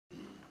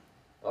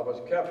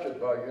was captured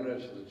by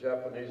units of the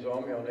Japanese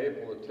Army on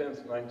April the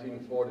 10th,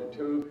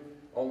 1942,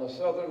 on the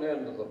southern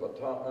end of the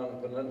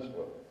Bataan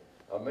Peninsula.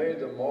 I made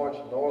the march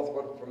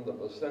northward from the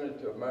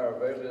vicinity of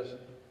Marcellus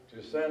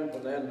to San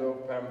Fernando,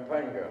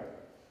 Pampanga,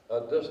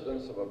 a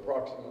distance of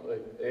approximately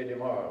 80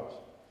 miles.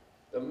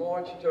 The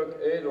march took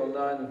 8 or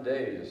 9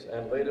 days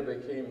and later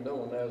became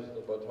known as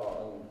the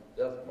Bataan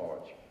Death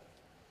March.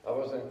 I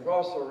was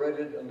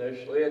incarcerated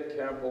initially at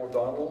Camp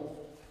O'Donnell,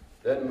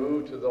 then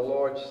moved to the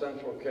large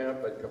central camp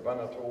at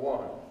Cabanatuan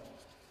 1.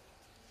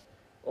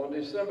 On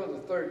December the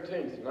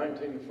 13th,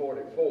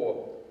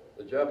 1944,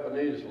 the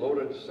Japanese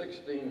loaded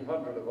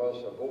 1,600 of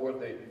us aboard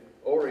the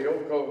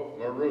Orinoco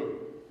Maru,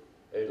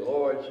 a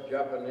large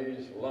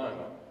Japanese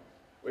liner.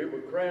 We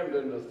were crammed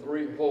into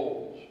 3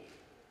 holds,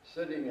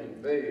 sitting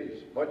in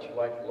bays much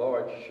like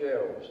large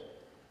shelves,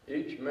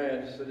 each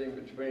man sitting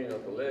between the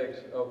legs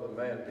of the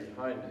man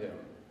behind him.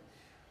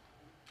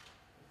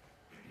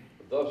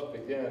 Thus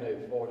began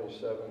a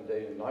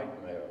 47-day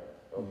nightmare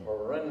of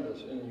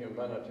horrendous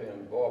inhumanity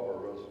and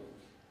barbarism.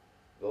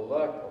 The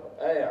lack of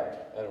air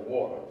and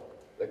water,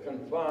 the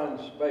confined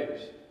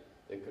space,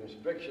 the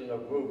constriction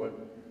of movement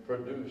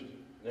produced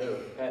near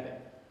panic.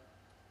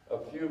 A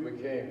few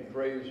became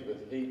crazed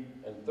with heat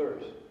and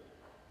thirst.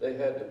 They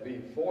had to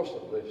be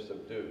forcibly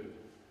subdued.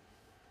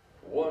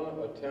 One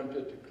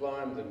attempted to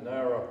climb the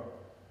narrow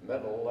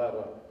metal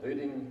ladder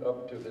leading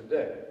up to the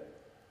deck.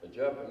 The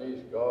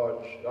Japanese guard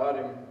shot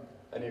him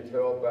and he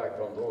fell back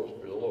on those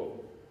below.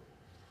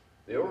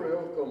 The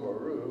Orinoco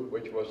Maru,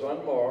 which was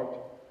unmarked,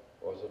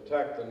 was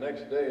attacked the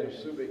next day in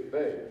Subic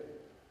Bay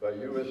by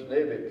U.S.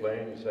 Navy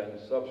planes and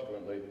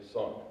subsequently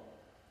sunk.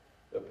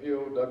 The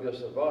POW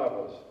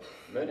survivors,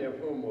 many of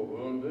whom were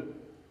wounded,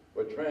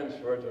 were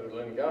transferred to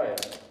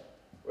Lingayen,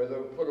 where they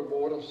were put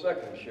aboard a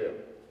second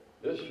ship.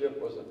 This ship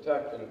was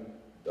attacked in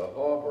the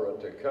harbor of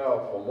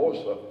Tecao,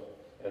 Formosa,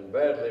 and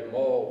badly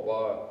mauled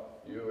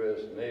by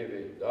U.S.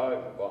 Navy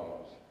dive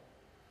bombers.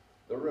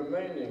 The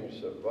remaining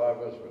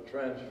survivors were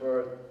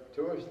transferred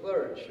to a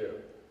third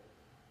ship,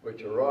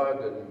 which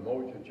arrived in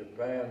Mojo,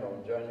 Japan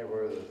on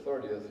January the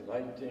 30th,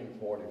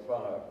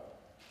 1945,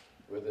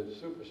 with its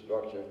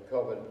superstructure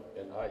covered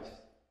in ice.